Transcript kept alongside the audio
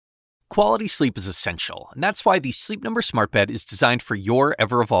Quality sleep is essential, and that's why the Sleep Number Smart Bed is designed for your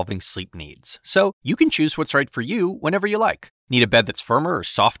ever-evolving sleep needs. So you can choose what's right for you whenever you like. Need a bed that's firmer or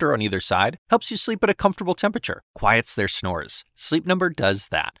softer on either side? Helps you sleep at a comfortable temperature, quiets their snores. Sleep Number does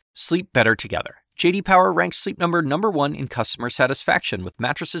that. Sleep better together. J.D. Power ranks Sleep Number #1 in customer satisfaction with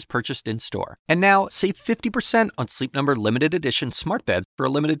mattresses purchased in-store. And now, save 50% on Sleep Number limited edition smart beds for a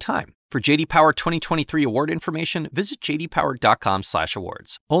limited time. For J.D. Power 2023 award information, visit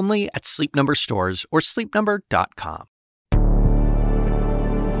jdpower.com/awards. Only at Sleep Number stores or sleepnumber.com.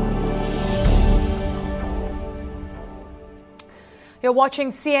 You're watching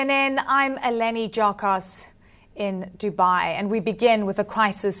CNN. I'm Eleni Jarkas in Dubai, and we begin with a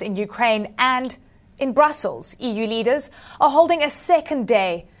crisis in Ukraine and in Brussels. EU leaders are holding a second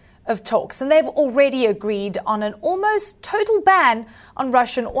day of talks, and they've already agreed on an almost total ban on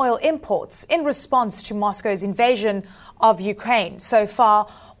Russian oil imports in response to Moscow's invasion of Ukraine. So far,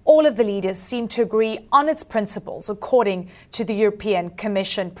 all of the leaders seem to agree on its principles, according to the European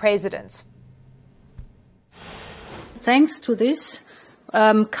Commission president. Thanks to this,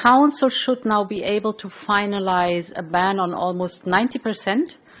 Council should now be able to finalize a ban on almost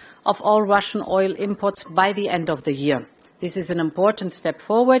 90% of all Russian oil imports by the end of the year. This is an important step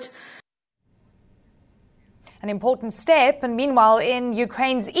forward. An important step, and meanwhile in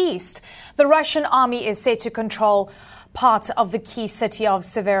Ukraine's east, the Russian army is set to control part of the key city of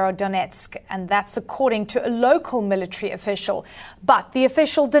Severodonetsk, and that's according to a local military official. But the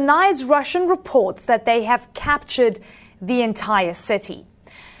official denies Russian reports that they have captured the entire city.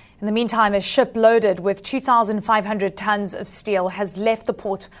 In the meantime, a ship loaded with 2,500 tons of steel has left the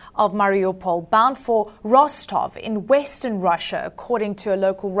port of Mariupol, bound for Rostov in western Russia, according to a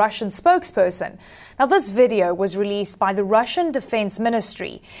local Russian spokesperson. Now, this video was released by the Russian Defense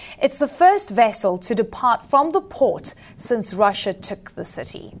Ministry. It's the first vessel to depart from the port since Russia took the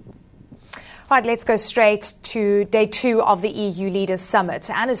city. Right, let's go straight to day 2 of the EU Leaders Summit.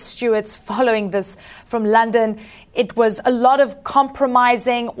 Anna Stewart's following this from London. It was a lot of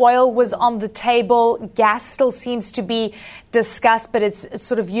compromising. Oil was on the table. Gas still seems to be discussed, but it's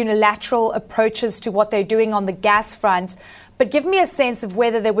sort of unilateral approaches to what they're doing on the gas front. But give me a sense of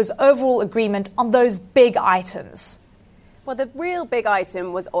whether there was overall agreement on those big items. Well, the real big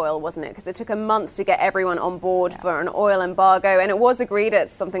item was oil, wasn't it? Because it took a month to get everyone on board for an oil embargo. And it was agreed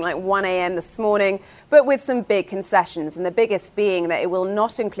at something like 1 a.m. this morning, but with some big concessions. And the biggest being that it will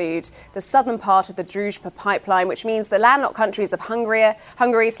not include the southern part of the Druzhba pipeline, which means the landlocked countries of Hungary,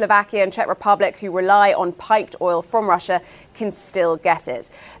 Slovakia and Czech Republic, who rely on piped oil from Russia, can still get it.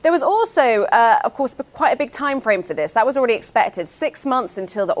 There was also, of course, quite a big time frame for this. That was already expected. 6 months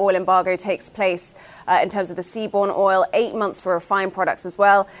until the oil embargo takes place in terms of the seaborne oil, 8 months for refined products as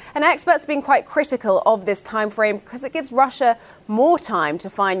well. And experts have been quite critical of this time frame because it gives Russia more time to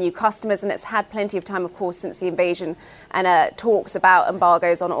find new customers. And it's had plenty of time, of course, since the invasion and talks about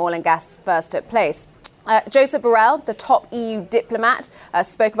embargoes on oil and gas first took place. Joseph Borrell, the top EU diplomat,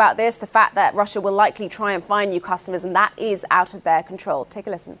 spoke about this, the fact that Russia will likely try and find new customers, and that is out of their control. Take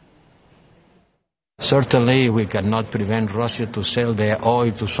a listen. Certainly, we cannot prevent Russia to sell their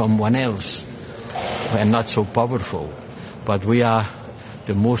oil to someone else. We are not so powerful, but we are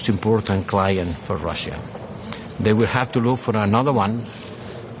the most important client for Russia. They will have to look for another one,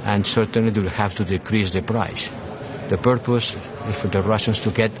 and certainly they will have to decrease the price. The purpose is for the Russians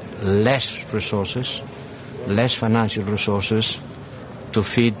to get less resources, less financial resources to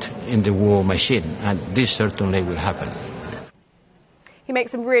feed in the war machine, and this certainly will happen. He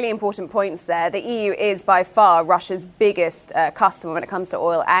makes some really important points there. The EU is by far Russia's biggest customer when it comes to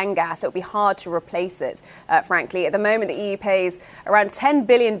oil and gas. It would be hard to replace it, frankly. At the moment, the EU pays around $10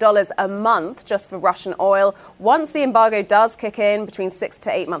 billion a month just for Russian oil. Once the embargo does kick in between 6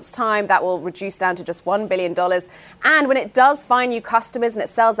 to 8 months' time, that will reduce down to just $1 billion. And when it does find new customers and it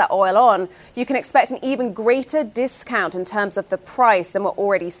sells that oil on, you can expect an even greater discount in terms of the price than we're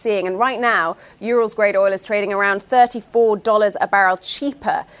already seeing. And right now, Urals grade oil is trading around $34 a barrel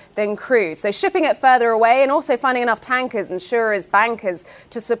cheaper than crude. So shipping it further away and also finding enough tankers, insurers, bankers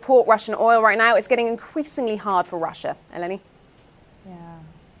to support Russian oil right now is getting increasingly hard for Russia. Eleni?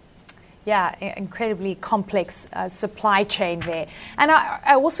 Yeah, incredibly complex supply chain there. And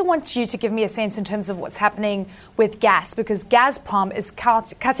I also want you to give me a sense in terms of what's happening with gas, because Gazprom is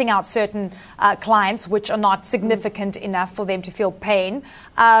cutting out certain clients which are not significant enough for them to feel pain.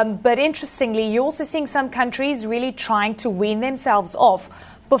 But interestingly, you're also seeing some countries really trying to wean themselves off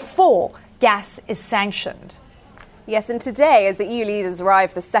before gas is sanctioned. Yes, and today, as the EU leaders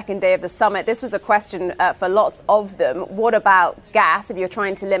arrived the second day of the summit, this was a question for lots of them. What about gas? If you're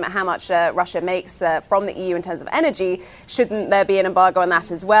trying to limit how much Russia makes from the EU in terms of energy, shouldn't there be an embargo on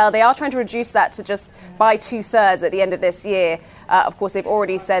that as well? They are trying to reduce that to just by 2/3 at the end of this year. Of course, they've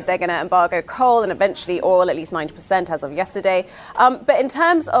already said they're going to embargo coal and eventually oil, at least 90% as of yesterday. But in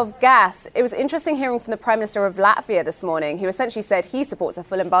terms of gas, it was interesting hearing from the Prime Minister of Latvia this morning, who essentially said he supports a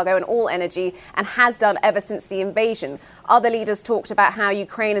full embargo on all energy and has done ever since the invasion. Other leaders talked about how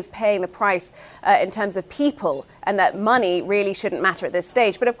Ukraine is paying the price in terms of people and that money really shouldn't matter at this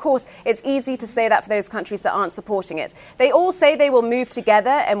stage. But of course, it's easy to say that for those countries that aren't supporting it. They all say they will move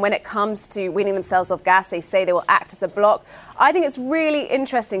together, and when it comes to weaning themselves off gas, they say they will act as a bloc. I think it's really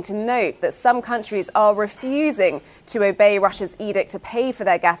interesting to note that some countries are refusing to obey Russia's edict to pay for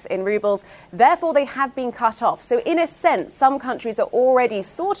their gas in rubles. Therefore, they have been cut off. So in a sense, some countries are already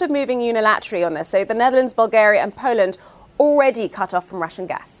sort of moving unilaterally on this. So the Netherlands, Bulgaria and Poland already cut off from Russian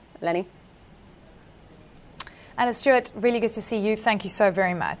gas. Lenny? Anna Stewart, really good to see you. Thank you so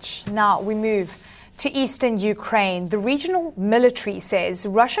very much. Now we move to eastern Ukraine. The regional military says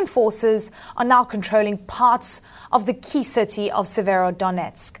Russian forces are now controlling parts of the key city of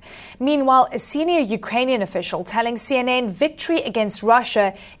Severodonetsk. Meanwhile, a senior Ukrainian official telling CNN victory against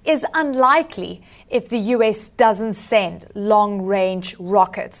Russia is unlikely if the US doesn't send long-range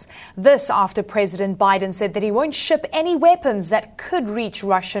rockets. This after President Biden said that he won't ship any weapons that could reach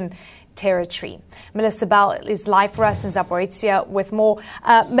Russian territory. Melissa Bell is live for us in Zaporizhzhia with more.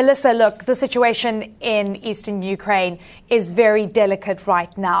 Melissa, look, the situation in eastern Ukraine is very delicate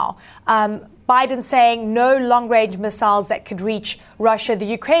right now. Biden saying no long-range missiles that could reach Russia. The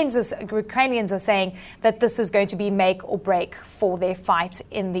Ukrainians are saying that this is going to be make or break for their fight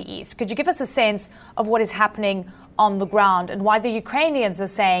in the east. Could you give us a sense of what is happening on the ground and why the Ukrainians are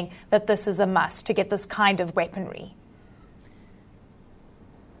saying that this is a must to get this kind of weaponry?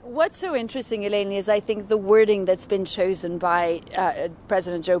 What's so interesting, Elaine, is I think the wording that's been chosen by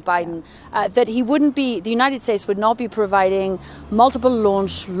President Joe Biden, that the United States would not be providing multiple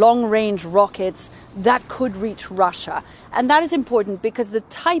launch, long-range rockets that could reach Russia. And that is important because the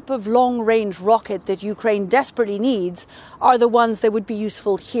type of long-range rocket that Ukraine desperately needs are the ones that would be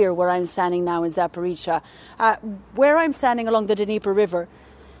useful here, where I'm standing now in Zaporizhzhia. Where I'm standing along the Dnieper River,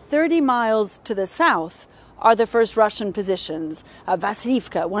 30 miles to the south, are the first Russian positions.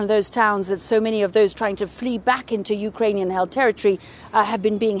 Vasilivka, one of those towns that so many of those trying to flee back into Ukrainian-held territory have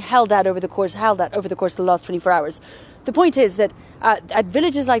been being held at over the course of the last 24 hours. The point is that at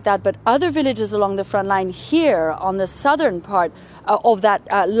villages like that, but other villages along the front line here on the southern part of that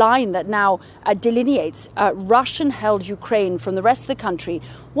line that now delineates Russian-held Ukraine from the rest of the country,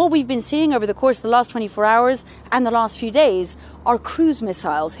 what we've been seeing over the course of the last 24 hours and the last few days are cruise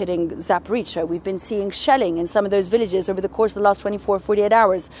missiles hitting Zaporizhzhia. We've been seeing shelling in some of those villages over the course of the last 24, 48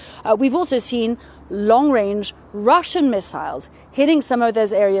 hours. We've also seen long-range Russian missiles hitting some of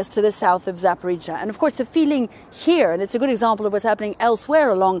those areas to the south of Zaporizhzhia. And of course, the feeling here, and it's a good example of what's happening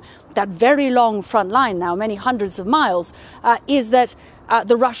elsewhere along that very long front line now, many hundreds of miles, is that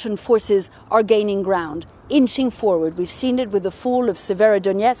the Russian forces are gaining ground, inching forward. We've seen it with the fall of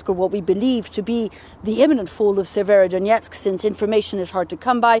Severodonetsk, or what we believe to be the imminent fall of Severodonetsk, since information is hard to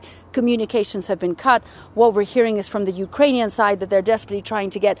come by, communications have been cut. What we're hearing is from the Ukrainian side that they're desperately trying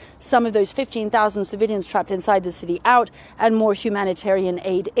to get some of those 15,000 civilians trapped inside the city out and more humanitarian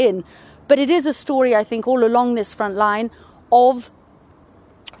aid in. But it is a story, I think, all along this front line of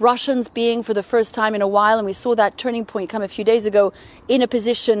Russians being, for the first time in a while, and we saw that turning point come a few days ago, in a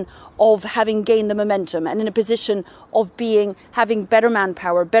position of having gained the momentum and in a position of having better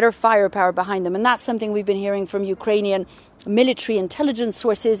manpower, better firepower behind them. And that's something we've been hearing from Ukrainian military intelligence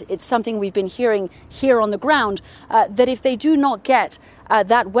sources. It's something we've been hearing here on the ground, that if they do not get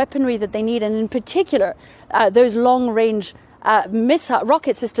that weaponry that they need, and in particular those long-range missile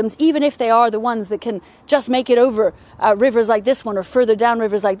rocket systems, even if they are the ones that can just make it over rivers like this one or further down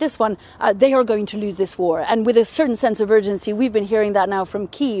rivers like this one, they are going to lose this war. And with a certain sense of urgency, we've been hearing that now from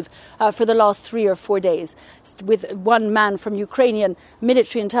Kyiv for the last 3 or 4 days, with one man from Ukrainian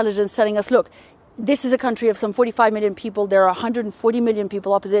military intelligence telling us, look, this is a country of some 45 million people. There are 140 million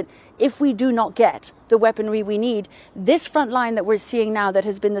people opposite. If we do not get the weaponry we need, this front line that we're seeing now, that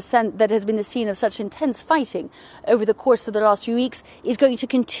has been the scene of such intense fighting over the course of the last few weeks, is going to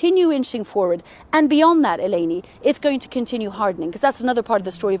continue inching forward. And beyond that, Eleni, it's going to continue hardening, because that's another part of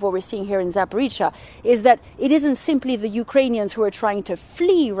the story of what we're seeing here in Zaporizhzhia, is that it isn't simply the Ukrainians who are trying to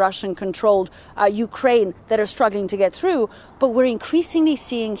flee Russian-controlled Ukraine that are struggling to get through, but we're increasingly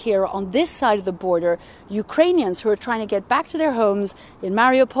seeing here on this side of the border border Ukrainians who are trying to get back to their homes in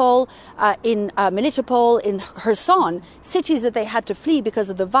Mariupol, in Melitopol, in Kherson, cities that they had to flee because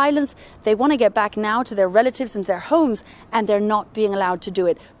of the violence. They want to get back now to their relatives and their homes, and they're not being allowed to do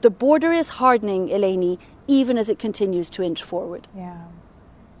it. The border is hardening, Eleni, even as it continues to inch forward.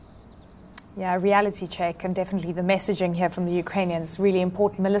 Yeah, reality check, and definitely the messaging here from the Ukrainians, really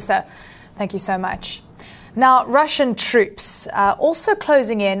important. Melissa, thank you so much. Now, Russian troops also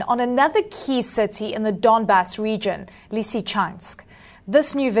closing in on another key city in the Donbas region, Lysychansk. This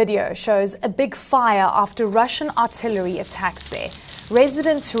new video shows a big fire after Russian artillery attacks there.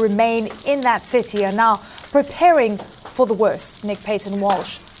 Residents who remain in that city are now preparing for the worst. Nick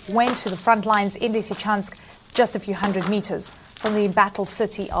Payton-Walsh went to the front lines in Lysychansk, just a few hundred meters from the embattled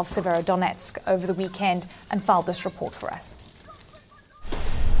city of Severodonetsk over the weekend, and filed this report for us.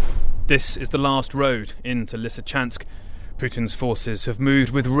 This is the last road into Lysychansk. Putin's forces have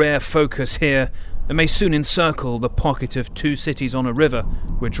moved with rare focus here and may soon encircle the pocket of two cities on a river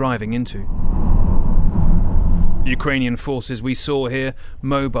we're driving into. The Ukrainian forces we saw here,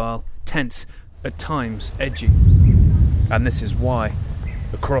 mobile, tense, at times edgy. And this is why,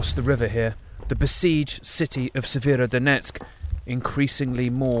 across the river here, the besieged city of Severodonetsk, increasingly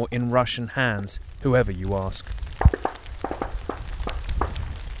more in Russian hands, whoever you ask.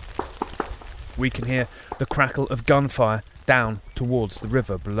 We can hear the crackle of gunfire down towards the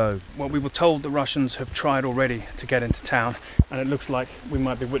river below. Well, we were told the Russians have tried already to get into town, and it looks like we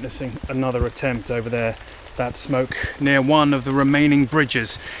might be witnessing another attempt over there. That smoke near one of the remaining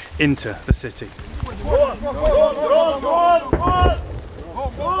bridges into the city.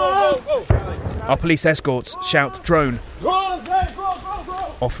 Our police escorts shout drone,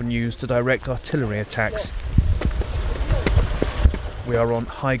 often used to direct artillery attacks. We are on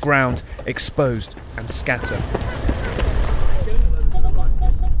high ground, exposed and scattered.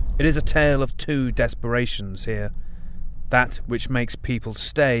 It is a tale of two desperations here. That which makes people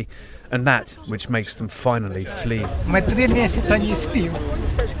stay, and that which makes them finally flee.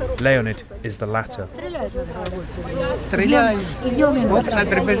 Leonid is the latter.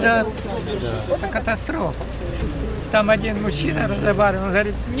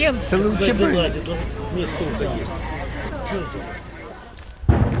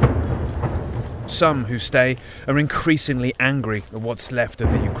 Some who stay are increasingly angry at what's left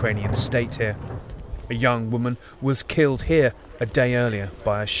of the Ukrainian state here. A young woman was killed here a day earlier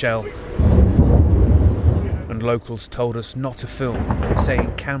by a shell. And locals told us not to film,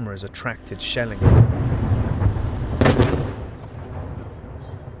 saying cameras attracted shelling.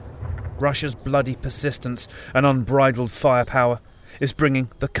 Russia's bloody persistence and unbridled firepower is bringing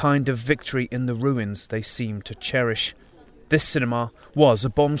the kind of victory in the ruins they seem to cherish. This cinema was a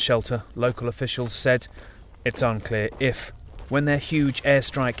bomb shelter, local officials said. It's unclear if, when their huge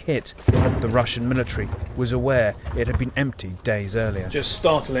airstrike hit, the Russian military was aware it had been emptied days earlier. Just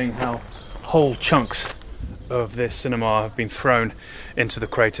startling how whole chunks of this cinema have been thrown into the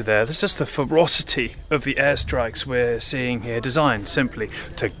crater there. There's just the ferocity of the airstrikes we're seeing here, designed simply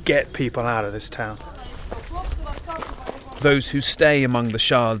to get people out of this town. Those who stay among the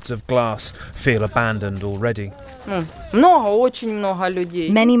shards of glass feel abandoned already.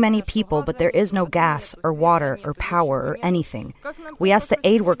 Many people, but there is no gas or water or power or anything. We asked the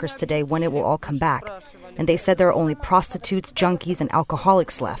aid workers today when it will all come back, and they said there are only prostitutes, junkies, and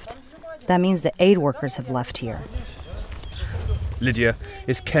alcoholics left. That means the aid workers have left here. Lydia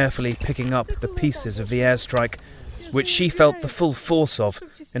is carefully picking up the pieces of the airstrike, which she felt the full force of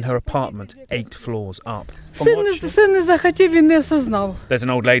in her apartment 8 floors up. There's an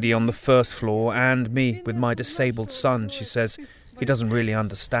old lady on the first floor and me with my disabled son, she says. He doesn't really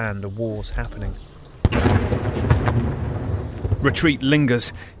understand the war's happening. Retreat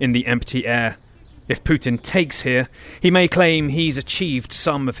lingers in the empty air. If Putin takes here, he may claim he's achieved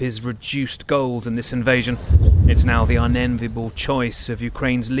some of his reduced goals in this invasion. It's now the unenviable choice of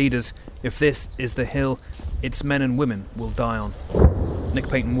Ukraine's leaders. If this is the hill its men and women will die on. Nick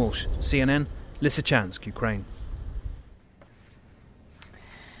Payton-Walsh, CNN, Lysychansk, Ukraine.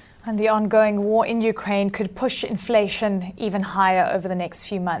 And the ongoing war in Ukraine could push inflation even higher over the next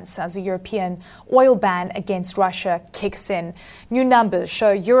few months as a European oil ban against Russia kicks in. New numbers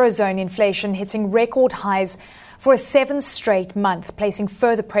show Eurozone inflation hitting record highs for a 7th straight month, placing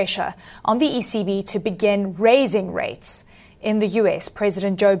further pressure on the ECB to begin raising rates. In the US,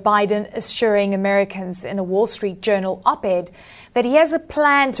 President Joe Biden assuring Americans in a Wall Street Journal op-ed that he has a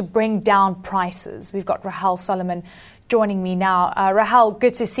plan to bring down prices. We've got Rahel Solomon joining me now. Rahel,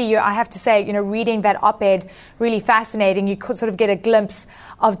 good to see you. I have to say, reading that op-ed, really fascinating. You could sort of get a glimpse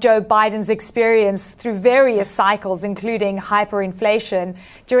of Joe Biden's experience through various cycles, including hyperinflation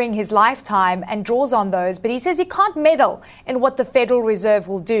during his lifetime, and draws on those. But he says he can't meddle in what the Federal Reserve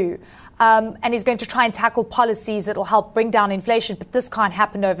will do. And he's going to try and tackle policies that will help bring down inflation. But this can't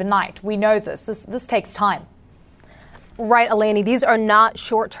happen overnight. We know this. This takes time. Right, Eleni, these are not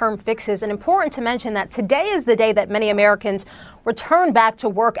short-term fixes. And important to mention that today is the day that many Americans return back to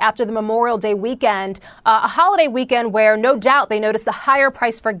work after the Memorial Day weekend, a holiday weekend where no doubt they noticed the higher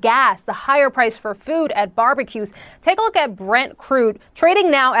price for gas, the higher price for food at barbecues. Take a look at Brent crude, trading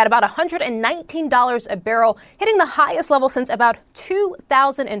now at about $119 a barrel, hitting the highest level since about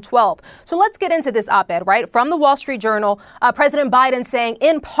 2012. So let's get into this op-ed, right? From the Wall Street Journal, President Biden saying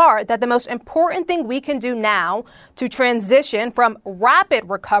in part that the most important thing we can do now to transition from rapid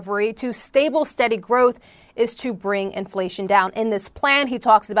recovery to stable, steady growth is to bring inflation down. In this plan, he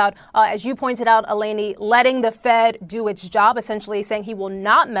talks about, as you pointed out, Eleni, letting the Fed do its job, essentially saying he will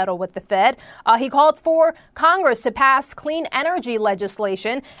not meddle with the Fed. He called for Congress to pass clean energy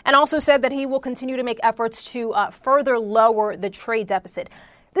legislation and also said that he will continue to make efforts to further lower the trade deficit.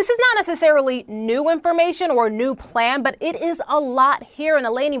 This is not necessarily new information or a new plan, but it is a lot here. And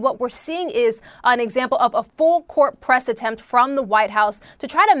Eleni, what we're seeing is an example of a full court press attempt from the White House to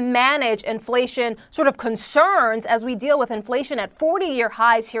try to manage inflation sort of concerns as we deal with inflation at 40-year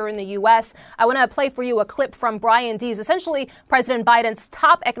highs here in the U.S. I want to play for you a clip from Brian Dees, essentially President Biden's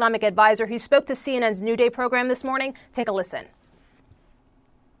top economic advisor. He spoke to CNN's New Day program this morning. Take a listen.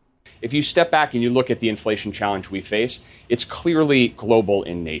 If you step back and you look at the inflation challenge we face, it's clearly global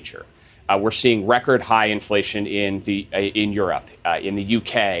in nature. We're seeing record high inflation in Europe, in the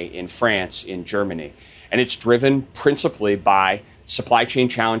UK, in France, in Germany. And it's driven principally by supply chain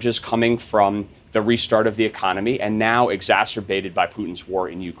challenges coming from the restart of the economy and now exacerbated by Putin's war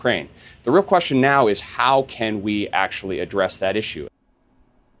in Ukraine. The real question now is how can we actually address that issue?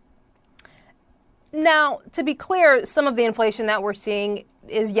 Now, to be clear, some of the inflation that we're seeing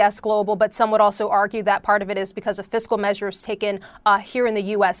is, yes, global, but some would also argue that part of it is because of fiscal measures taken here in the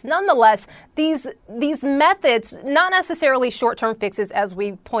U.S. Nonetheless, these methods, not necessarily short-term fixes, as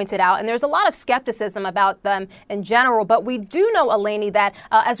we pointed out, and there's a lot of skepticism about them in general. But we do know, Eleni, that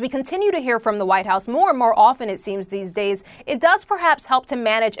as we continue to hear from the White House more and more often, it seems these days, it does perhaps help to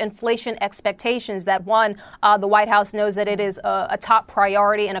manage inflation expectations. That one, the White House knows that it is a top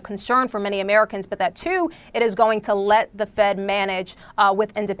priority and a concern for many Americans, but that two, it is going to let the Fed manage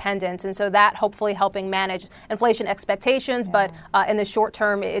with independence. And so that hopefully helping manage inflation expectations. Yeah. But in the short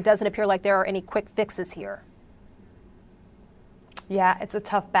term, it doesn't appear like there are any quick fixes here. Yeah, it's a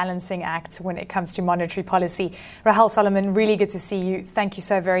tough balancing act when it comes to monetary policy. Rahel Solomon, really good to see you. Thank you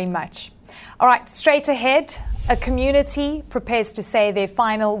so very much. All right, straight ahead, a community prepares to say their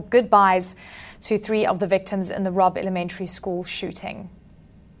final goodbyes to 3 of the victims in the Robb Elementary School shooting.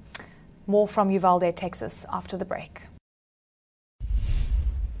 More from Uvalde, Texas, after the break.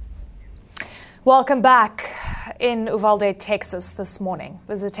 Welcome back. In Uvalde, Texas this morning,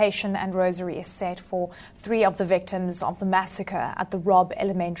 visitation and rosary is set for 3 of the victims of the massacre at the Robb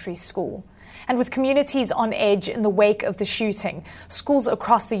Elementary School. And with communities on edge in the wake of the shooting, schools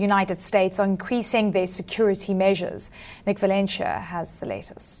across the United States are increasing their security measures. Nick Valencia has the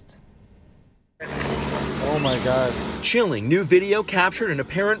latest. Oh my God. Chilling new video captured an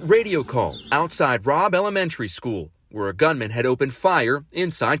apparent radio call outside Robb Elementary School, where a gunman had opened fire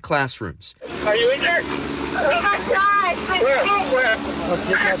inside classrooms. Are you in there? Where? A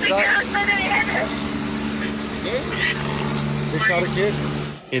kid outside? They shot a kid?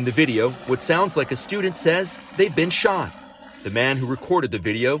 In the video, what sounds like a student says they've been shot. The man who recorded the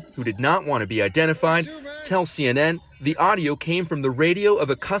video, who did not want to be identified, tells CNN the audio came from the radio of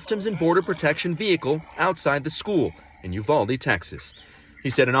a Customs and Border Protection vehicle outside the school in Uvalde, Texas. He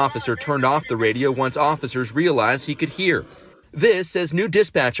said an officer turned off the radio once officers realized he could hear. This, says new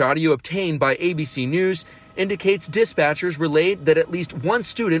dispatch audio obtained by ABC News, indicates dispatchers relayed that at least one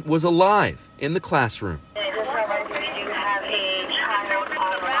student was alive in the classroom.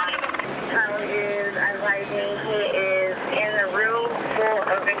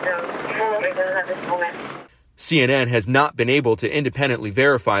 CNN has not been able to independently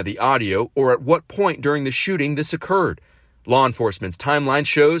verify the audio or at what point during the shooting this occurred. Law enforcement's timeline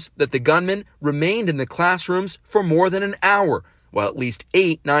shows that the gunman remained in the classrooms for more than an hour, while at least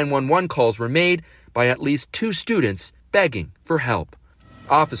 8 911 calls were made by at least 2 students begging for help.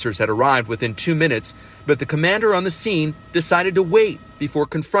 Officers had arrived within 2 minutes, but the commander on the scene decided to wait before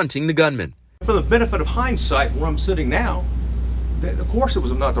confronting the gunman. For the benefit of hindsight, where I'm sitting now, of course it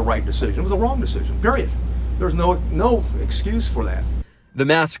was not the right decision. It was the wrong decision, period. There's no excuse for that. The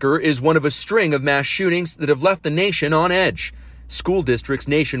massacre is one of a string of mass shootings that have left the nation on edge. School districts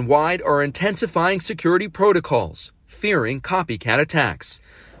nationwide are intensifying security protocols, fearing copycat attacks.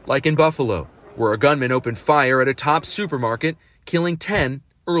 Like in Buffalo, where a gunman opened fire at a Tops supermarket, killing 10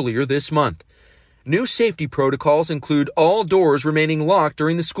 earlier this month. New safety protocols include all doors remaining locked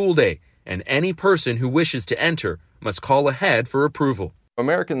during the school day, and any person who wishes to enter must call ahead for approval.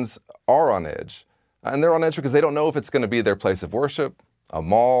 Americans are on edge, and they're on edge because they don't know if it's going to be their place of worship, a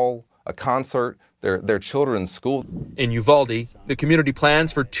mall, a concert, their children's school. In Uvalde, the community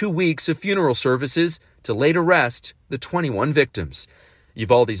plans for 2 weeks of funeral services to lay to rest the 21 victims.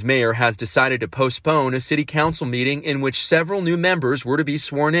 Uvalde's mayor has decided to postpone a city council meeting in which several new members were to be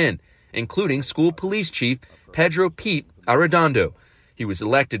sworn in, including school police chief Pedro Pete Arredondo. He was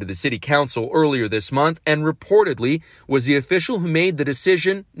elected to the city council earlier this month and reportedly was the official who made the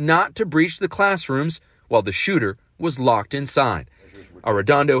decision not to breach the classrooms while the shooter was locked inside.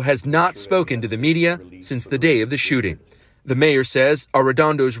 Arredondo has not spoken to the media since the day of the shooting. The mayor says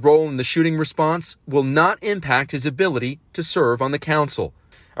Arredondo's role in the shooting response will not impact his ability to serve on the council.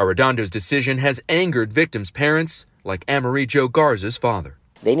 Arredondo's decision has angered victims' parents, like Amarie Jo Garza's father.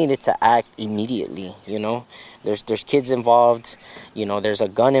 They needed to act immediately, There's kids involved, there's a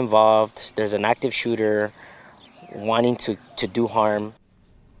gun involved, there's an active shooter wanting to do harm.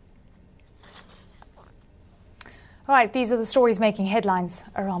 All right, these are the stories making headlines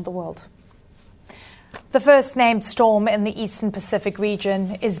around the world. The first named storm in the eastern Pacific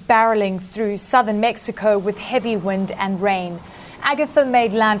region is barreling through southern Mexico with heavy wind and rain. Agatha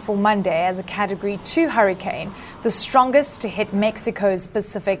made landfall Monday as a Category 2 hurricane, the strongest to hit Mexico's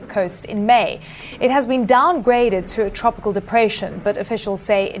Pacific coast in May. It has been downgraded to a tropical depression, but officials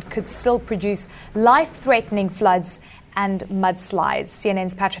say it could still produce life-threatening floods and mudslides.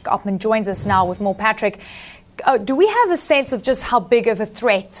 CNN's Patrick Oppman joins us now with more. Patrick, do we have a sense of just how big of a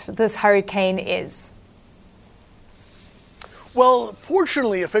threat this hurricane is? Well,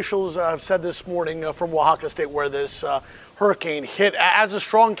 fortunately, officials have said this morning from Oaxaca State, where this hurricane hit as a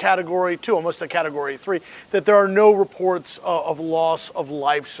strong Category 2, almost a Category 3, that there are no reports of loss of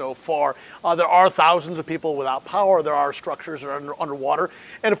life so far. There are thousands of people without power. There are structures that are underwater.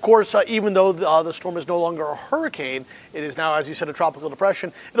 And of course, even though the storm is no longer a hurricane, it is now, as you said, a tropical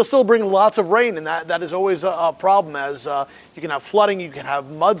depression, it'll still bring lots of rain. And that is always a problem, as you can have flooding, you can have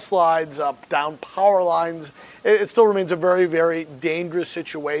mudslides, down power lines. It still remains a very, very dangerous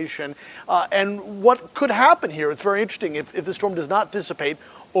situation. And what could happen here, it's very interesting, if the storm does not dissipate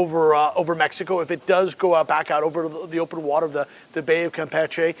over Mexico, if it does go back out over the open water of the Bay of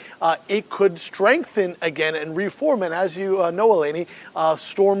Campeche, it could strengthen again and reform. And as you know, Eleni,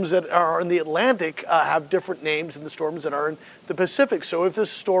 storms that are in the Atlantic have different names than the storms that are in the Pacific. So if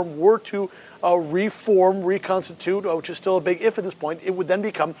this storm were to reform, reconstitute, which is still a big if at this point, it would then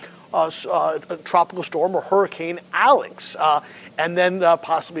become a tropical storm or Hurricane Alex, and then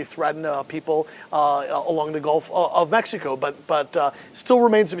possibly threaten people along the Gulf of Mexico. But still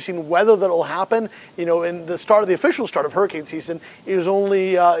remains to be seen whether that will happen. In the official start of hurricane season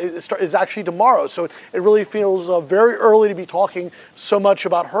is actually tomorrow. So it really feels very early to be talking so much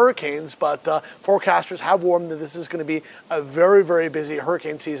about hurricanes. But forecasters have warned that this is going to be a very, very busy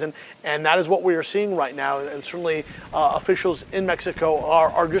hurricane season, and that is what we are seeing right now. And certainly officials in Mexico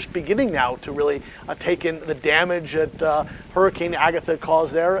are just beginning now to really take in the damage that Hurricane Agatha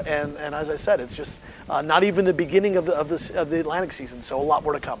caused there. And as I said, it's just not even the beginning of the Atlantic season, so a lot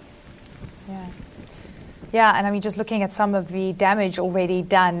more to come. Yeah, and I mean, just looking at some of the damage already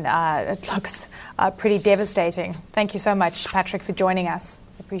done, it looks pretty devastating. Thank you so much, Patrick, for joining us.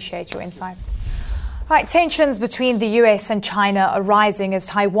 Appreciate your insights. All right, tensions between the US and China are rising as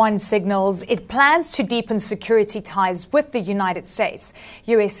Taiwan signals it plans to deepen security ties with the United States.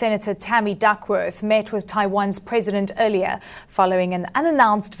 US Senator Tammy Duckworth met with Taiwan's president earlier following an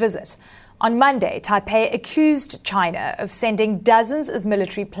unannounced visit. On Monday, Taipei accused China of sending dozens of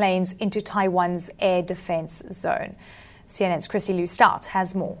military planes into Taiwan's air defense zone. CNN's Chrissy Liu Start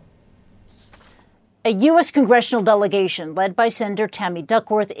has more. A U.S. congressional delegation led by Senator Tammy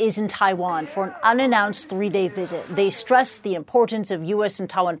Duckworth is in Taiwan for an unannounced 3-day visit. They stressed the importance of U.S. and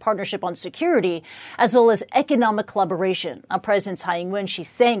Taiwan partnership on security, as well as economic collaboration. On President Tsai Ing-wen, she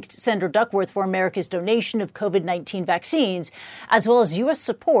thanked Senator Duckworth for America's donation of COVID-19 vaccines, as well as U.S.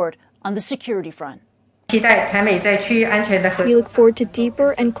 support on the security front. We look forward to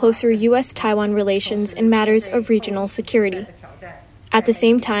deeper and closer U.S.-Taiwan relations in matters of regional security. At the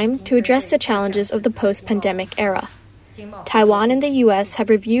same time, to address the challenges of the post-pandemic era. Taiwan and the U.S. have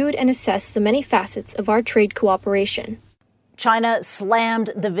reviewed and assessed the many facets of our trade cooperation. China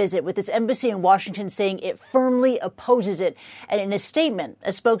slammed the visit, with its embassy in Washington saying it firmly opposes it. And in a statement, a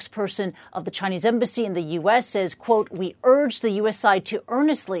spokesperson of the Chinese embassy in the U.S. says, quote, "We urge the U.S. side to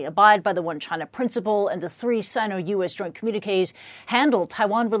earnestly abide by the One China principle and the 3 Sino-U.S. joint communiques, handle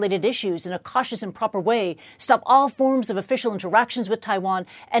Taiwan-related issues in a cautious and proper way, stop all forms of official interactions with Taiwan,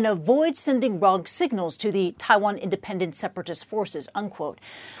 and avoid sending wrong signals to the Taiwan independent separatist forces," unquote.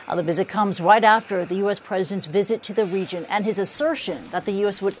 The visit comes right after the U.S. president's visit to the region and his assertion that the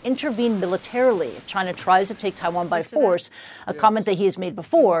U.S. would intervene militarily if China tries to take Taiwan by force, a comment that he has made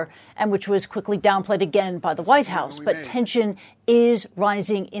before and which was quickly downplayed again by the White House. But tension is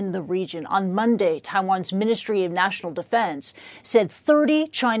rising in the region. On Monday, Taiwan's Ministry of National Defense said 30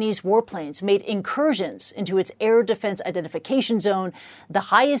 Chinese warplanes made incursions into its air defense identification zone,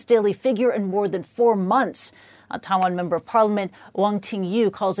 the highest daily figure in more than 4 months. A Taiwan Member of Parliament Wang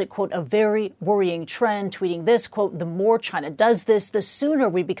Ting-yu calls it, quote, "a very worrying trend," tweeting this, quote, "The more China does this, the sooner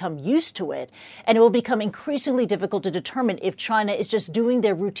we become used to it, and it will become increasingly difficult to determine if China is just doing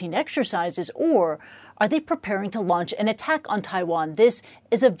their routine exercises or are they preparing to launch an attack on Taiwan. This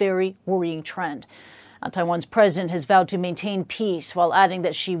is a very worrying trend." Taiwan's president has vowed to maintain peace while adding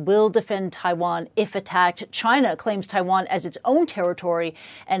that she will defend Taiwan if attacked. China claims Taiwan as its own territory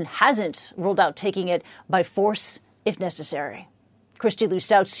and hasn't ruled out taking it by force if necessary. Christy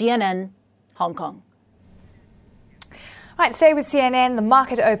Lustau, CNN, Hong Kong. All right, stay with CNN. The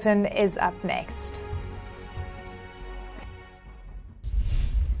market open is up next.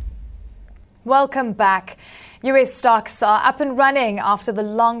 Welcome back. US stocks are up and running after the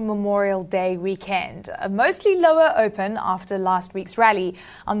long Memorial Day weekend. A mostly lower open after last week's rally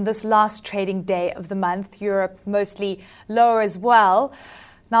on this last trading day of the month. Europe mostly lower as well.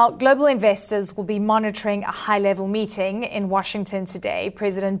 Now, global investors will be monitoring a high-level meeting in Washington today.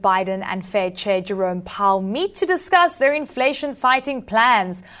 President Biden and Fed Chair Jerome Powell meet to discuss their inflation-fighting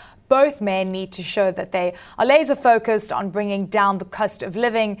plans. Both men need to show that they are laser-focused on bringing down the cost of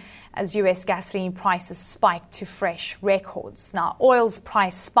living as US gasoline prices spike to fresh records. Now, oil's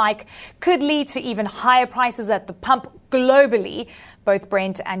price spike could lead to even higher prices at the pump globally. Both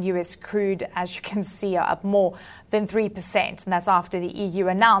Brent and US crude, as you can see, are up more than 3%. And that's after the EU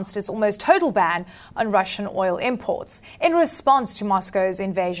announced its almost total ban on Russian oil imports in response to Moscow's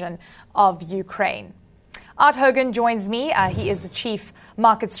invasion of Ukraine. Art Hogan joins me. He is the chief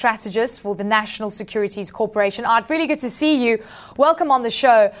market strategist for the National Securities Corporation. Art, really good to see you. Welcome on the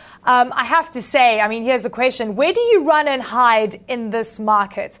show. I have to say, here's a question. Where do you run and hide in this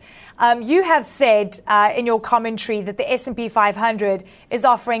market? You have said in your commentary that the S&P 500 is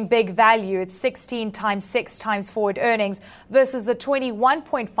offering big value. It's 16 times 6 times forward earnings versus the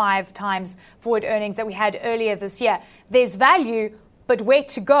 21.5 times forward earnings that we had earlier this year. There's value, but where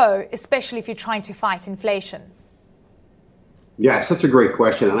to go, especially if you're trying to fight inflation? Yeah, it's such a great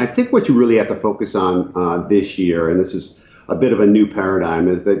question. And I think what you really have to focus on this year, and this is a bit of a new paradigm,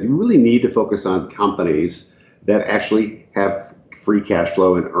 is that you really need to focus on companies that actually have free cash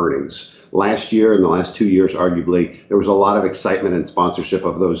flow and earnings. Last year and the last 2 years, arguably, there was a lot of excitement and sponsorship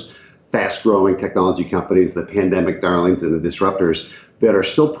of those fast-growing technology companies, the pandemic darlings and the disruptors that are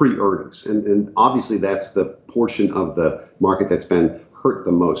still pre-earnings. And obviously, that's the portion of the market that's been hurt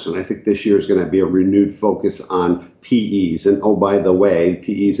the most. And I think this year is going to be a renewed focus on PEs. And oh, by the way,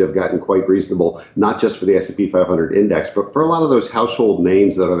 PEs have gotten quite reasonable, not just for the S&P 500 index, but for a lot of those household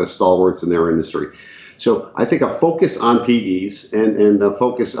names that are the stalwarts in their industry. So I think a focus on PEs and a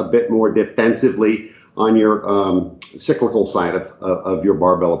focus a bit more defensively on your cyclical side of your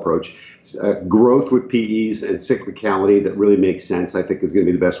barbell approach. Growth with PEs and cyclicality that really makes sense, I think, is going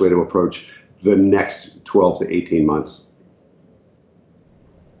to be the best way to approach the next 12 to 18 months.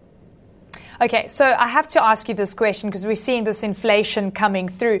 Okay, so I have to ask you this question because we're seeing this inflation coming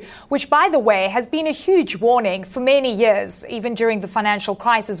through, which, by the way, has been a huge warning for many years, even during the financial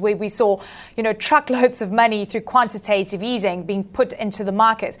crisis where we saw, truckloads of money through quantitative easing being put into the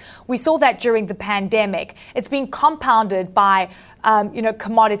market. We saw that during the pandemic. It's been compounded by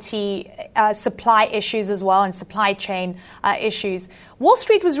commodity supply issues as well and supply chain issues. Wall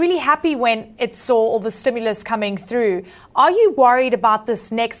Street was really happy when it saw all the stimulus coming through. Are you worried about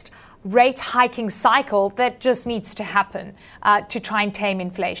this next rate hiking cycle that just needs to happen to try and tame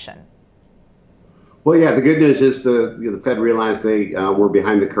inflation? Well, yeah, the good news is the Fed realized they were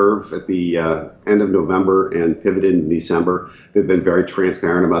behind the curve at the end of November and pivoted in December. They've been very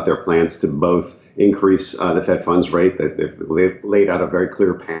transparent about their plans to both increase the Fed funds rate. They've laid out a very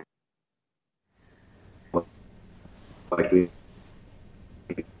clear path. Likely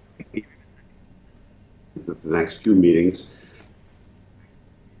the next two meetings.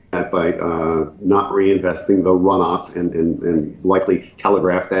 that by not reinvesting the runoff and likely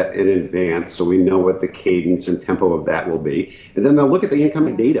telegraph that in advance so we know what the cadence and tempo of that will be. And then they'll look at the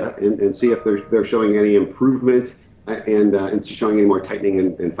incoming data and see if they're showing any improvement and showing any more tightening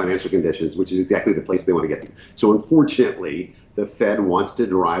in financial conditions, which is exactly the place they want to get to. So unfortunately, the Fed wants to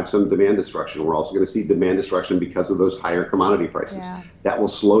drive some demand destruction. We're also going to see demand destruction because of those higher commodity prices. Yeah. That will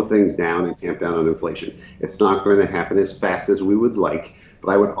slow things down and tamp down on inflation. It's not going to happen as fast as we would like,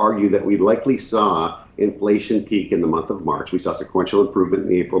 but I would argue that we likely saw inflation peak in the month of March. We saw sequential improvement in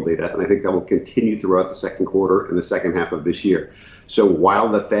the April data, and I think that will continue throughout the second quarter and the second half of this year. So while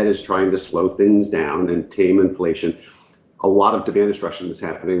the Fed is trying to slow things down and tame inflation, a lot of demand destruction is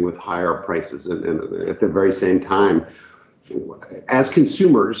happening with higher prices. And at the very same time, as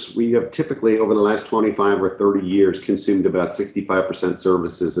consumers, we have typically over the last 25 or 30 years consumed about 65%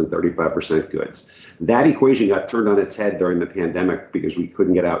 services and 35% goods. That equation got turned on its head during the pandemic because we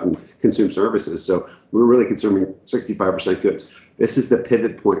couldn't get out and consume services. So we're really consuming 65% goods. This is the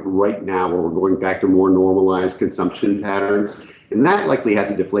pivot point right now where we're going back to more normalized consumption patterns. And that likely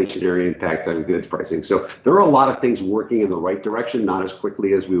has a deflationary impact on goods pricing. So there are a lot of things working in the right direction, not as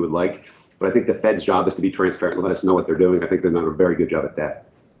quickly as we would like. But I think the Fed's job is to be transparent and let us know what they're doing. I think they've done a very good job at that.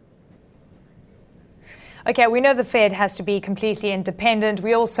 Okay, we know the Fed has to be completely independent.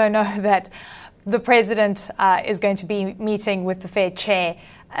 We also know that the president is going to be meeting with the Fed chair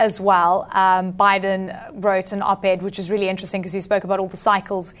as well. Biden wrote an op-ed, which was really interesting because he spoke about all the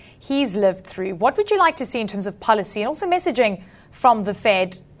cycles he's lived through. What would you like to see in terms of policy and also messaging from the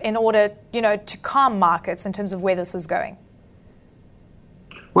Fed in order, to calm markets in terms of where this is going?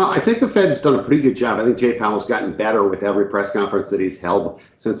 Well, I think the Fed's done a pretty good job. I think Jay Powell's gotten better with every press conference that he's held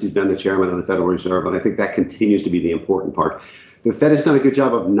since he's been the chairman of the Federal Reserve, and I think that continues to be the important part. The Fed has done a good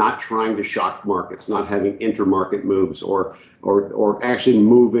job of not trying to shock markets, not having intermarket moves or actually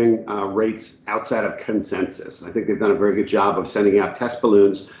moving rates outside of consensus. I think they've done a very good job of sending out test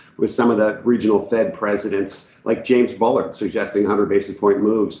balloons with some of the regional Fed presidents, like James Bullard, suggesting 100 basis point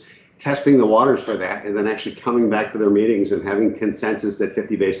moves, testing the waters for that, and then actually coming back to their meetings and having consensus that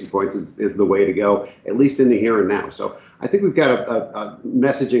 50 basis points is the way to go, at least in the here and now. So I think we've got a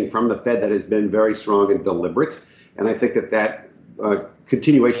messaging from the Fed that has been very strong and deliberate. And I think that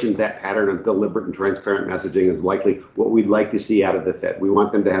continuation of that pattern of deliberate and transparent messaging is likely what we'd like to see out of the Fed. We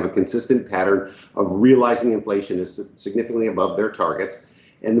want them to have a consistent pattern of realizing inflation is significantly above their targets.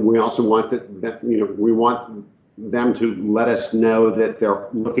 And we also want we want them to let us know that they're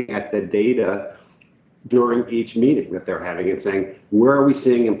looking at the data during each meeting that they're having and saying, where are we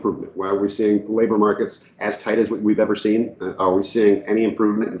seeing improvement? Where are we seeing labor markets as tight as what we've ever seen? Are we seeing any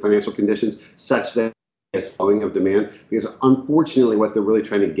improvement in financial conditions such that a slowing of demand? Because unfortunately, what they're really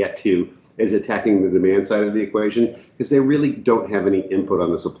trying to get to is attacking the demand side of the equation, because they really don't have any input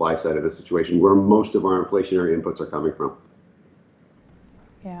on the supply side of the situation, where most of our inflationary inputs are coming from.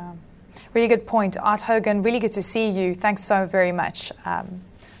 Yeah. Really good point. Art Hogan, really good to see you. Thanks so very much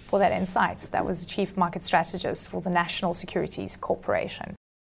for that insight. That was the Chief Market Strategist for the National Securities Corporation.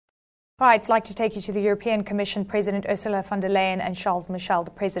 All right, I'd like to take you to the European Commission President Ursula von der Leyen and Charles Michel,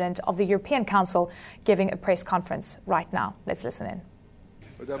 the President of the European Council, giving a press conference right now. Let's listen in.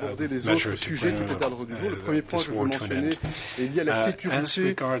 D'aborder les autres sujets qui étaient à l'ordre du jour. Le premier point que je veux mentionner est lié à la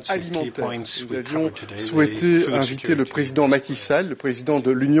sécurité alimentaire. Nous avions souhaité inviter le président Macky Sall, le président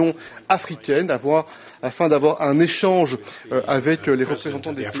de l'Union africaine, afin d'avoir un échange avec les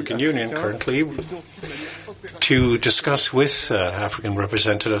représentants des African Union currently to discuss with African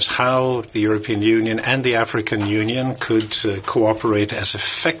representatives how the European Union and the African Union could cooperate as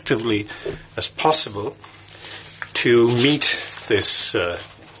effectively as possible to meet this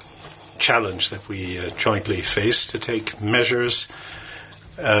challenge that we jointly face, to take measures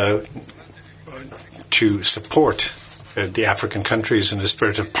to support the African countries in a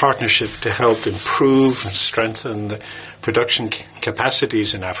spirit of partnership to help improve and strengthen the production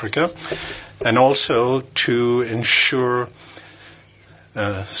capacities in Africa, and also to ensure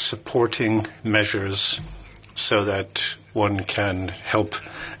supporting measures so that one can help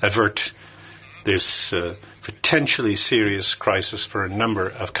avert this potentially serious crisis for a number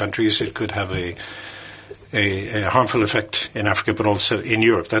of countries. It could have a harmful effect in Africa, but also in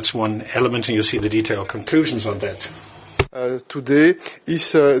Europe. That's one element, and you'll see the detailed conclusions on that. today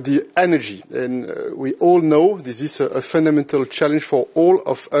is the energy. And we all know this is a fundamental challenge for all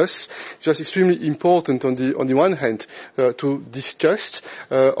of us. It's just extremely important on the one hand to discuss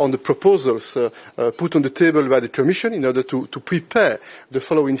on the proposals put on the table by the Commission in order to prepare the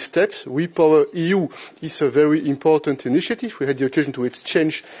following steps. WePower EU is a very important initiative. We had the occasion to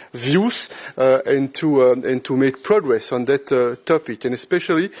exchange views and to make progress on that topic. And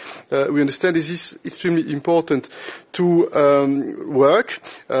especially, we understand this is extremely important to work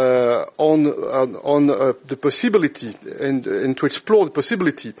on the possibility and to explore the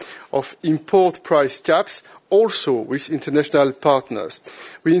possibility of import price caps also with international partners.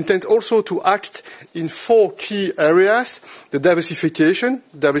 We intend also to act in 4 key areas: the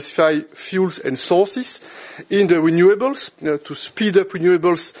diversify fuels and sources. In the renewables, to speed up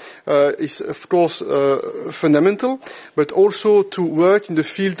renewables is of course fundamental, but also to work in the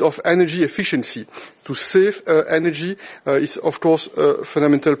field of energy efficiency. To save energy is of course a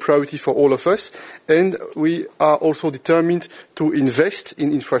fundamental priority for all of us, and we are also determined to invest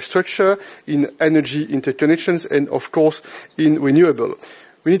in infrastructure, in energy interconnections, and of course in renewable.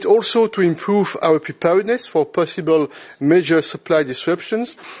 We need also to improve our preparedness for possible major supply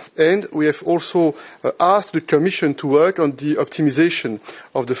disruptions, and we have also asked the Commission to work on the optimization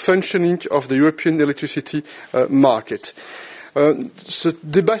of the functioning of the European electricity market. This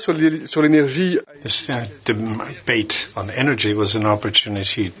debate on energy was an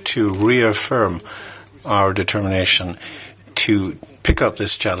opportunity to reaffirm our determination to pick up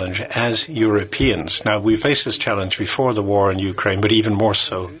this challenge as Europeans. Now, we faced this challenge before the war in Ukraine, but even more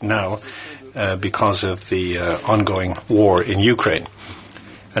so now because of the ongoing war in Ukraine.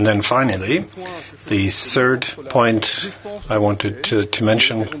 And then finally, the third point I wanted to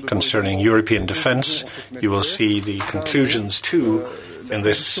mention concerning European defence, you will see the conclusions too in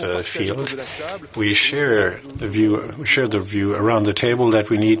this field. We share the view around the table that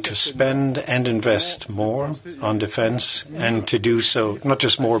we need to spend and invest more on defence, and to do so not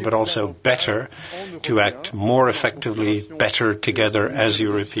just more but also better, to act more effectively, better together as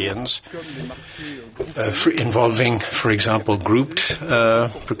Europeans, involving, for example, grouped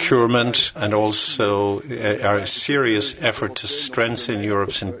procurement, and also our serious effort to strengthen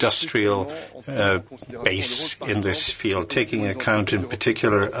Europe's industrial base in this field, taking account in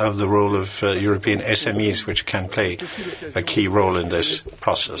particular of the role of European SMEs, which can play a key role in this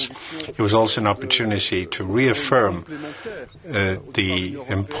process. It was also an opportunity to reaffirm the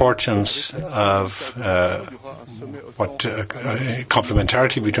importance of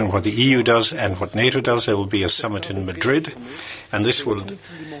complementarity between what the EU does and what NATO does. There will be a summit in Madrid, and this will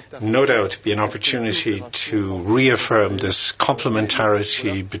no doubt be an opportunity to reaffirm this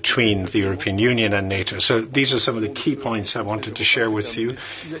complementarity between the European Union and NATO. So these are some of the key points I wanted to share with you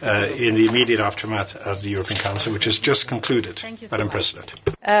in the immediate aftermath of the European Council, which has just concluded. Madam President.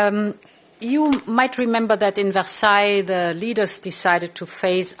 You might remember that in Versailles, the leaders decided to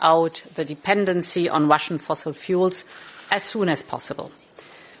phase out the dependency on Russian fossil fuels as soon as possible.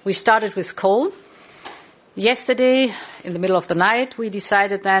 We started with coal. Yesterday, in the middle of the night, we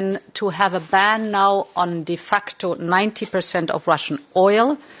decided then to have a ban now on de facto 90% of Russian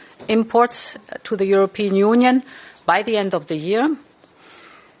oil imports to the European Union by the end of the year.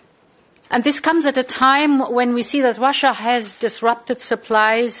 And this comes at a time when we see that Russia has disrupted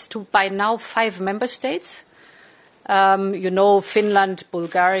supplies to, by now, 5 member states. Finland,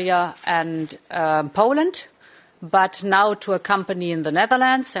 Bulgaria, and Poland, but now to a company in the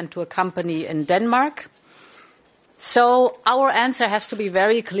Netherlands and to a company in Denmark. So our answer has to be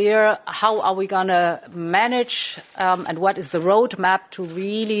very clear. How are we going to manage and what is the roadmap to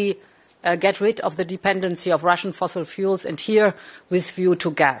really get rid of the dependency of Russian fossil fuels, and here with view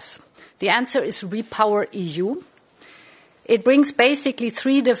to gas? The answer is RePower EU. It brings basically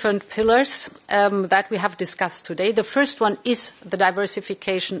 3 different pillars that we have discussed today. The first one is the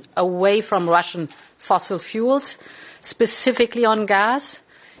diversification away from Russian fossil fuels, specifically on gas.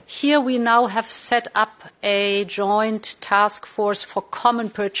 Here we now have set up a joint task force for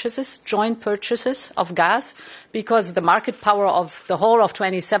common purchases, joint purchases of gas, because the market power of the whole of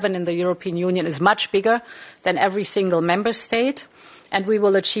 27 in the European Union is much bigger than every single member state, and we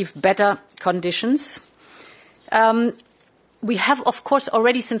will achieve better conditions. We have, of course,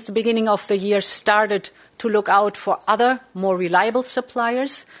 already since the beginning of the year started to look out for other, more reliable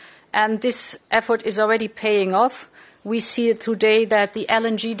suppliers, and this effort is already paying off. We see today that the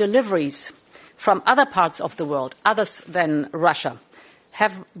LNG deliveries from other parts of the world, others than Russia,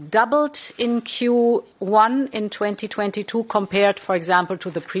 have doubled in Q1 in 2022 compared, for example, to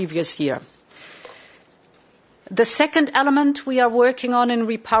the previous year. The second element we are working on in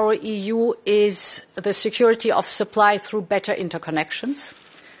REPowerEU is the security of supply through better interconnections,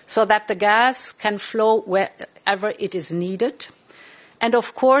 so that the gas can flow wherever it is needed. And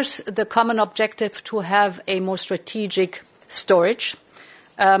of course, the common objective to have a more strategic storage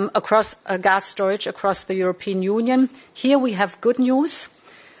gas storage across the European Union. Here we have good news.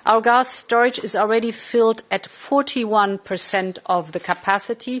 Our gas storage is already filled at 41% of the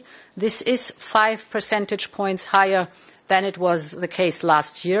capacity. This is 5 percentage points higher than it was the case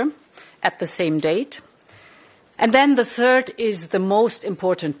last year at the same date. And then the third is the most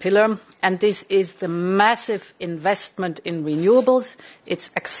important pillar, and this is the massive investment in renewables. It's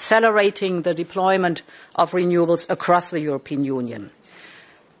accelerating the deployment of renewables across the European Union.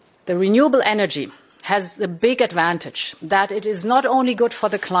 The renewable energy has the big advantage that it is not only good for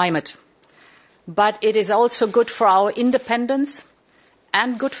the climate, but it is also good for our independence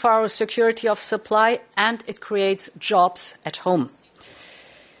and good for our security of supply, and it creates jobs at home.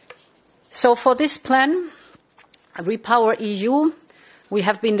 So for this plan, REPowerEU, we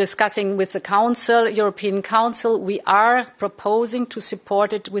have been discussing with the Council, European Council. We are proposing to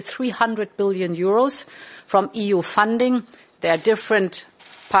support it with 300 billion euros from EU funding. There are different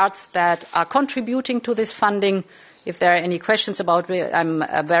parts that are contributing to this funding. If there are any questions about it, I'm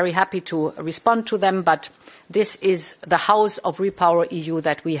very happy to respond to them. But this is the house of REPowerEU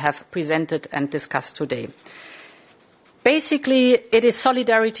that we have presented and discussed today. Basically, it is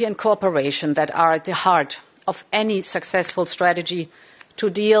solidarity and cooperation that are at the heart of any successful strategy to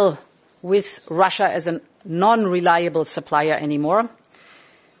deal with Russia as a non-reliable supplier anymore.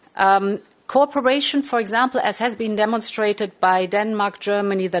 Cooperation, for example, as has been demonstrated by Denmark,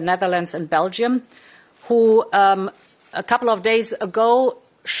 Germany, the Netherlands and Belgium, who a couple of days ago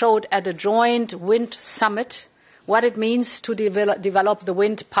showed at a joint wind summit what it means to develop the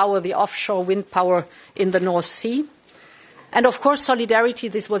wind power, the offshore wind power in the North Sea. And of course, solidarity,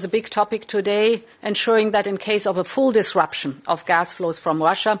 this was a big topic today, ensuring that in case of a full disruption of gas flows from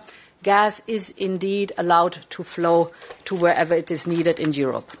Russia, gas is indeed allowed to flow to wherever it is needed in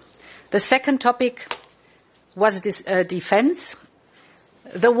Europe. The second topic was defense.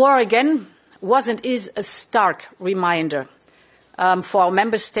 The war, again, was and is a stark reminder for our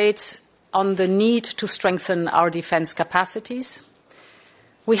member states on the need to strengthen our defense capacities.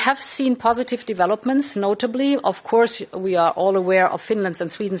 We have seen positive developments, notably, of course, we are all aware of Finland's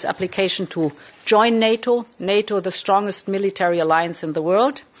and Sweden's application to join NATO, the strongest military alliance in the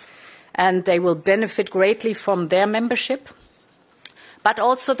world, and they will benefit greatly from their membership. But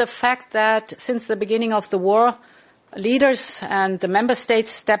also the fact that since the beginning of the war, leaders and the member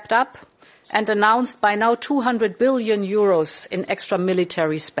states stepped up and announced by now 200 billion euros in extra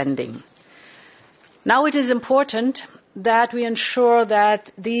military spending. Now it is important that we ensure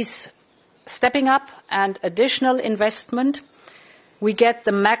that these stepping up and additional investment, we get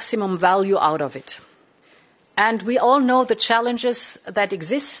the maximum value out of it. And we all know the challenges that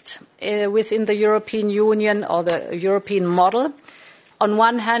exist within the European Union or the European model. On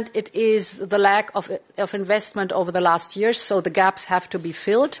one hand, it is the lack of investment over the last years, so the gaps have to be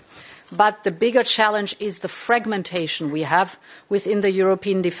filled. But the bigger challenge is the fragmentation we have within the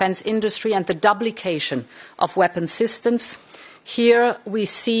European defence industry and the duplication of weapon systems. Here we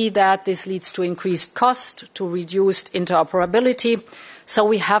see that this leads to increased cost, to reduced interoperability, so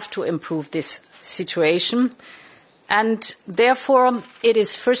we have to improve this situation. And therefore, it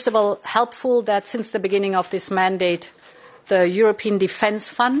is first of all helpful that since the beginning of this mandate, the European Defence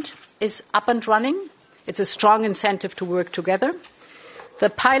Fund is up and running. It's a strong incentive to work together. The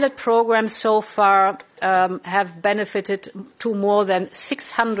pilot programs so far have benefited to more than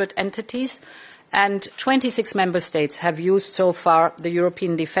 600 entities, and 26 member states have used so far the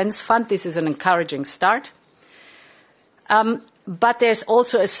European Defence Fund. This is an encouraging start. But there's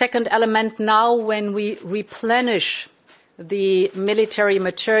also a second element now when we replenish the military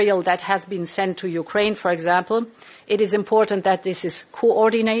material that has been sent to Ukraine, for example. It is important that this is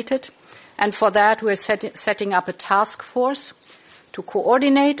coordinated, and for that we're setting up a task force to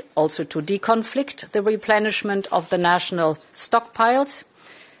coordinate, also to deconflict the replenishment of the national stockpiles.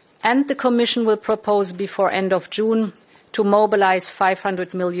 And the Commission will propose before end of June to mobilise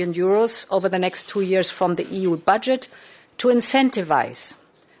 500 million euros over the next 2 years from the EU budget to incentivise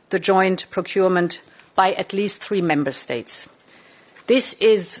the joint procurement by at least 3 member states. This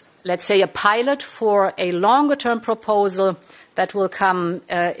is, let's say, a pilot for a longer-term proposal that will come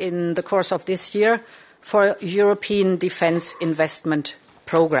in the course of this year for a European Defence Investment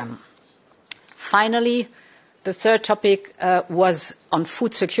Programme. Finally, the third topic was on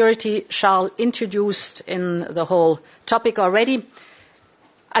food security. Charles introduced in the whole topic already.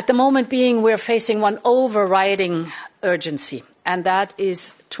 At the moment being, we're facing one overriding urgency, and that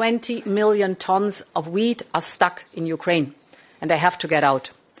is 20 million tons of wheat are stuck in Ukraine, and they have to get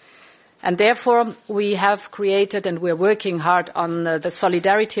out. And therefore, we have created, and we're working hard on the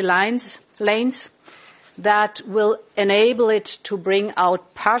solidarity lanes that will enable it to bring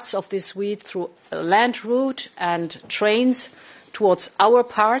out parts of this wheat through a land route and trains towards our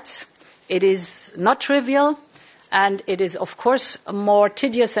parts. It is not trivial. And it is, of course, more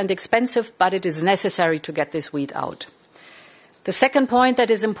tedious and expensive, but it is necessary to get this wheat out. The second point that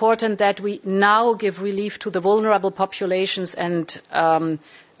is important, that we now give relief to the vulnerable populations and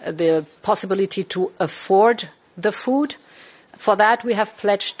the possibility to afford the food. For that, we have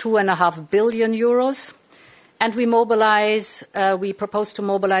pledged 2.5 billion euros. And we propose to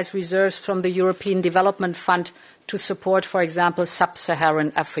mobilize reserves from the European Development Fund to support, for example,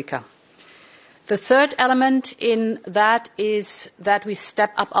 sub-Saharan Africa. The third element in that is that we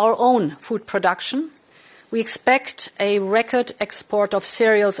step up our own food production. We expect a record export of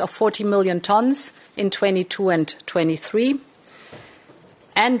cereals of 40 million tons in 22 and 23.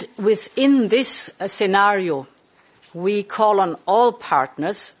 And within this scenario, we call on all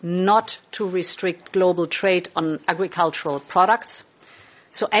partners not to restrict global trade on agricultural products.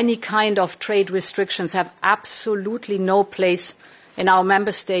 So any kind of trade restrictions have absolutely no place in our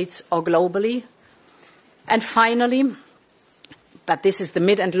member states or globally. And finally, but this is the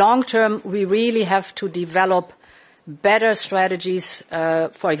mid and long term, we really have to develop better strategies,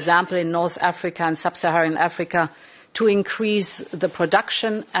 for example, in North Africa and Sub-Saharan Africa, to increase the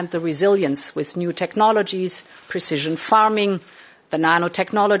production and the resilience with new technologies, precision farming, the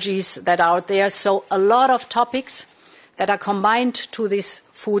nanotechnologies that are out there. So a lot of topics that are combined to this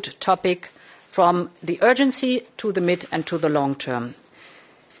food topic, from the urgency to the mid and to the long term.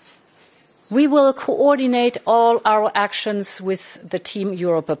 We will coordinate all our actions with the Team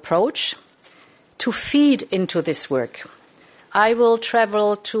Europe approach to feed into this work. I will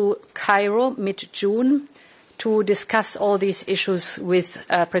travel to Cairo mid-June to discuss all these issues with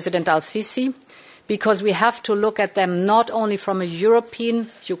President al-Sisi, because we have to look at them not only from a European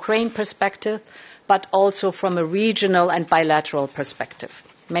Ukraine perspective, but also from a regional and bilateral perspective.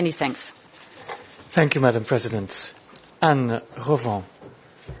 Many thanks. Thank you, Madam President. Anne Revant,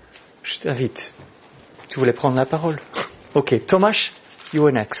 je t'invite. Tu voulais prendre la parole? OK. Tomasz, you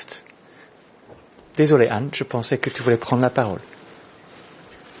were next. Désolé, Anne, je pensais que tu voulais prendre la parole.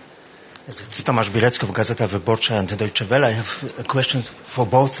 Tomasz Bilecki, Gazeta Wyborcza and Deutsche Welle. I have a question for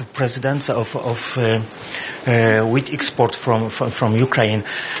both presidents of wheat export from Ukraine.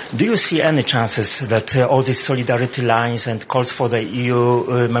 Do you see any chances that all these solidarity lines and calls for the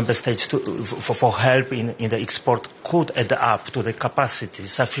EU member states for help in the export could add up to the capacity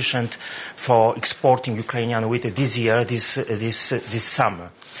sufficient for exporting Ukrainian wheat this year, this summer?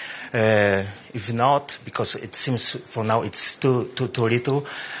 If not, because it seems for now it's too little,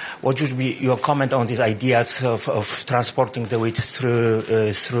 what would be your comment on these ideas of transporting the wheat through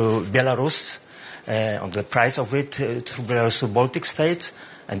Belarus, on the price of it through Belarus to Baltic states?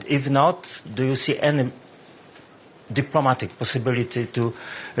 And if not, do you see any diplomatic possibility to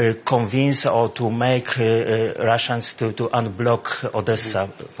convince or to make Russians to unblock Odessa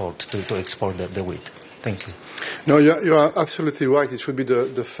port to export the wheat? Thank you. No, you are absolutely right. It should be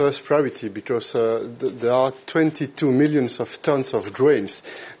the first priority, because there are 22 million tons of grains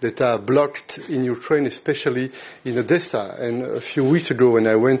that are blocked in Ukraine, especially in Odessa. And a few weeks ago, when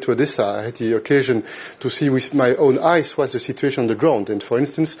I went to Odessa, I had the occasion to see with my own eyes what's the situation on the ground. And for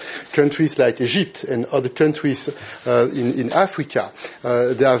instance, countries like Egypt and other countries in Africa,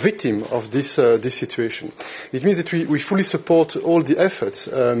 they are victims of this situation. It means that we fully support all the efforts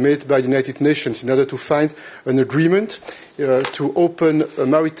made by the United Nations in order to find an agreement to open a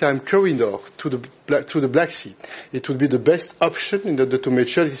maritime corridor to the Black Sea. It would be the best option in order to make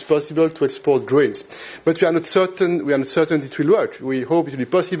sure it is possible to export grains. But we are not certain it will work. We hope it will be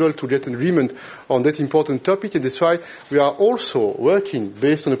possible to get an agreement on that important topic, and that's why we are also working,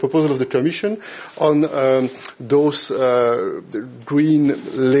 based on the proposal of the Commission, on those green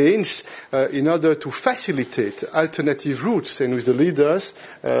lanes in order to facilitate alternative routes. And with the leaders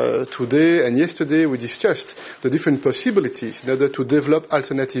today and yesterday, we discussed the different possibilities in order to develop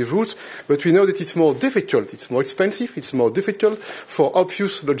alternative routes. But we know that it's more difficult, it's more expensive, it's more difficult for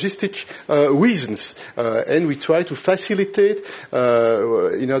obvious logistic reasons, and we try to facilitate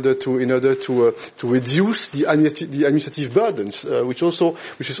in order to reduce the administrative burdens, which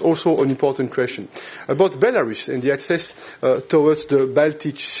is also an important question. About Belarus and the access towards the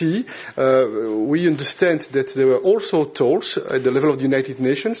Baltic Sea, we understand that there were also talks at the level of the United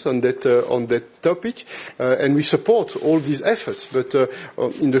Nations on that topic, and we support all these efforts. But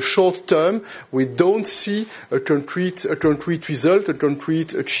in the short term, we don't see a concrete result, a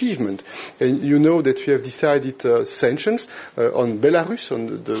concrete achievement. And you know that we have decided sanctions on Belarus,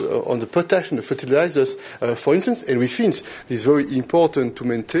 on the potash and the fertilizers, for instance, and we think it's very important to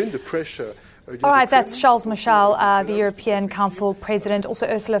maintain the pressure. All right, that's Charles Michel, the European Council President, also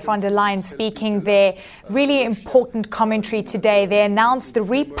Ursula von der Leyen speaking there. Really important commentary today. They announced the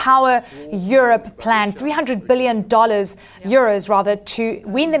Repower Europe plan, $300 billion, to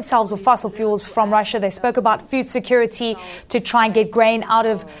wean themselves of fossil fuels from Russia. They spoke about food security to try and get grain out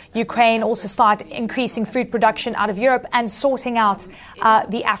of Ukraine, also start increasing food production out of Europe and sorting out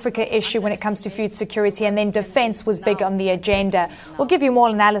the Africa issue when it comes to food security. And then defense was big on the agenda. We'll give you more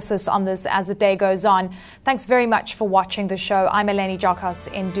analysis on this as the day goes on. Thanks very much for watching the show. I'm Eleni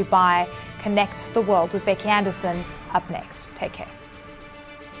Jokos in Dubai. Connect the World with Becky Anderson up next. Take care.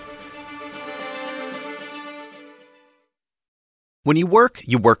 When you work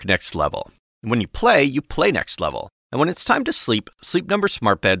next level. And when you play next level. And when it's time to sleep, Sleep Number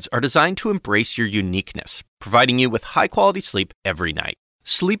smart beds are designed to embrace your uniqueness, providing you with high-quality sleep every night.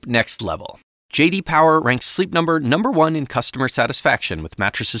 Sleep next level. J.D. Power ranks Sleep Number #1 in customer satisfaction with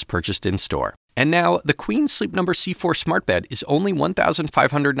mattresses purchased in-store. And now, the Queen Sleep Number C4 smart bed is only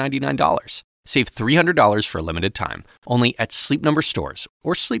 $1,599. Save $300 for a limited time, only at Sleep Number stores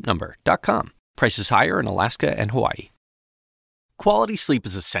or sleepnumber.com. Prices higher in Alaska and Hawaii. Quality sleep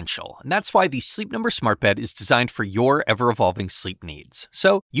is essential, and that's why the Sleep Number smart bed is designed for your ever-evolving sleep needs.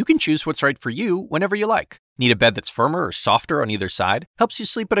 So you can choose what's right for you whenever you like. Need a bed that's firmer or softer on either side? Helps you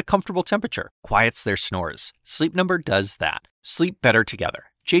sleep at a comfortable temperature. Quiets their snores. Sleep Number does that. Sleep better together.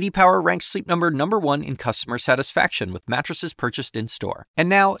 J.D. Power ranks Sleep Number #1 in customer satisfaction with mattresses purchased in-store. And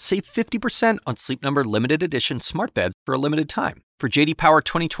now, save 50% on Sleep Number limited edition smart beds for a limited time. For J.D. Power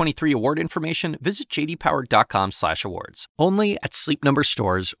 2023 award information, visit jdpower.com/awards. Only at Sleep Number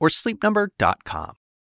stores or sleepnumber.com.